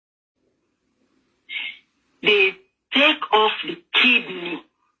they take off the kidney.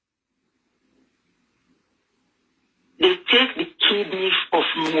 They take the kidney of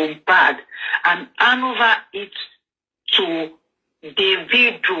Mohbad and hand over it to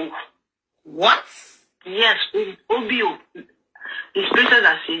Davido. What? Yes, Obio. His places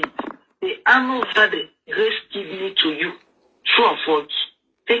are saying they hand over the raised kidney to you. True or false?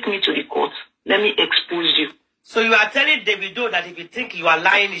 Take me to the court. Let me expose you. So you are telling Davido that if you think you are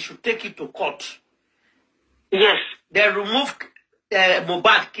lying, he should take you to court? Yes. They remove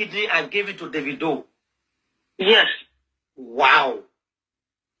Mohbad kidney and give it to Davido? Yes. Wow.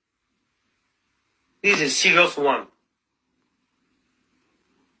 This is a serious one.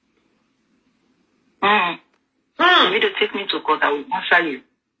 Davido, take me to court. I will answer you.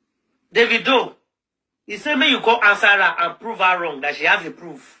 Davido, he said, may you go answer her and prove her wrong, that she has a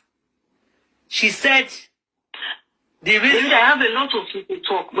proof. She said, the reason... David, I have a lot of people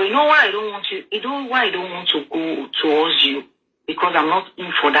talk, but you know why I don't want you? You know why I don't want to go towards you? Because I'm not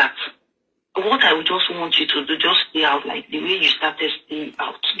in for that. What I would just want you to do, just stay out like the way you started, stay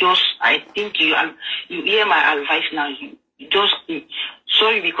out. Just, I think you hear my advice now. You just stay.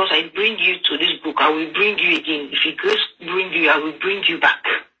 Sorry, because I bring you to this book. I will bring you again. If you grace bring you, I will bring you back.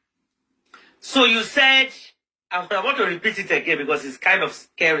 So you said, I want to repeat it again because it's kind of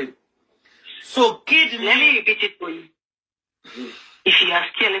scary. So kidney... Let me repeat it for you. If you are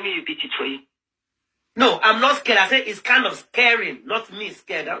scared, let me repeat it for you. No, I'm not scared. I said it's kind of scaring, not me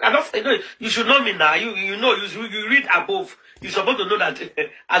scared. I'm not. No, you should know me now. You know, you read above. You're supposed to know that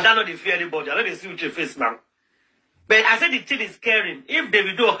I don't know the fear anybody. I don't see with your face now. But I said the thing is scaring. If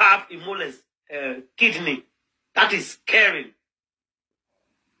Davido have Imole's kidney, that is scaring.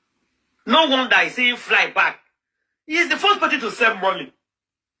 No wonder I see him fly back. He is the first person to send money.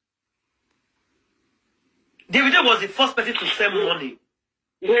 Davido was the first person to send money.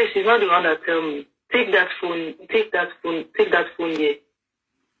 Yes, he's not the one that tell me. Take that phone here.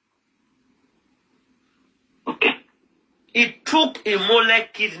 Okay. He took a mole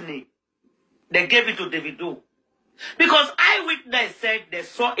kidney. They gave it to Davido. Because eyewitness said they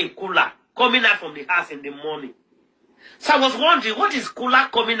saw a cooler coming out from the house in the morning. So I was wondering, what is cooler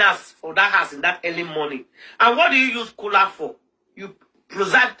coming out from that house in that early morning? And what do you use cooler for? You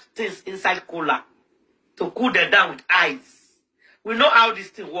preserve things inside cooler to cool them down with ice. We know how this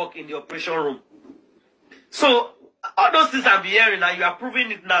thing works in the operation room. So, all those things I'm hearing and you are proving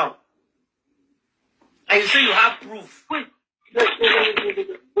it now. And you say you have proof. Wait.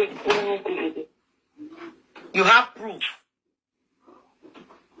 You have proof.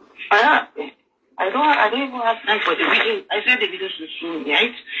 I don't even have time for the video. I said the video should sue me,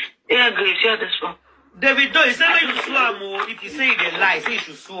 right? Yeah, Grace, share this one. Davido, he said when you sue her, if you say they lie, say you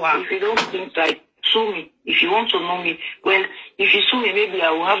should sue her. If you don't think like, sue me. If you want to know me, well, if you sue me, maybe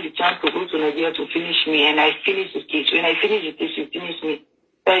I will have the chance to go to Nigeria to finish me, and I finish the case. When I finish the case, you finish me.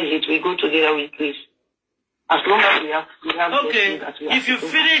 That is it. We go together with Grace. As long as we have okay. If you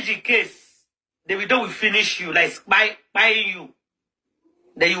finish the case, Davido will finish you, like buying you.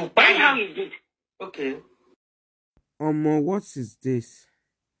 Then you buy how he did. Okay. What is this?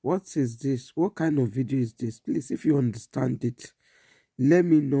 What is this? What kind of video is this? Please, if you understand it, let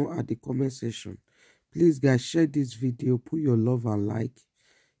me know at the comment section. Please, guys, share this video, put your love and like.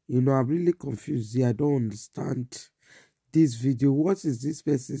 You know, I'm really confused here. I don't understand this video. What is this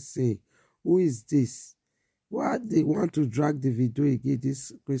person saying? Who is this? Why they want to drag the video again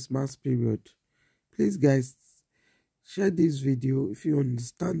this Christmas period? Please, guys, share this video. If you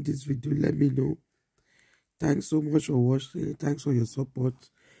understand this video, let me know. Thanks so much for watching. Thanks for your support.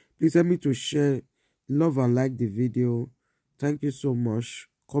 Please help me to share, love and like the video. Thank you so much.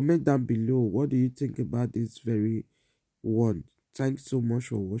 Comment down below. What do you think about this very one? Thanks so much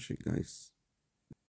for watching, guys.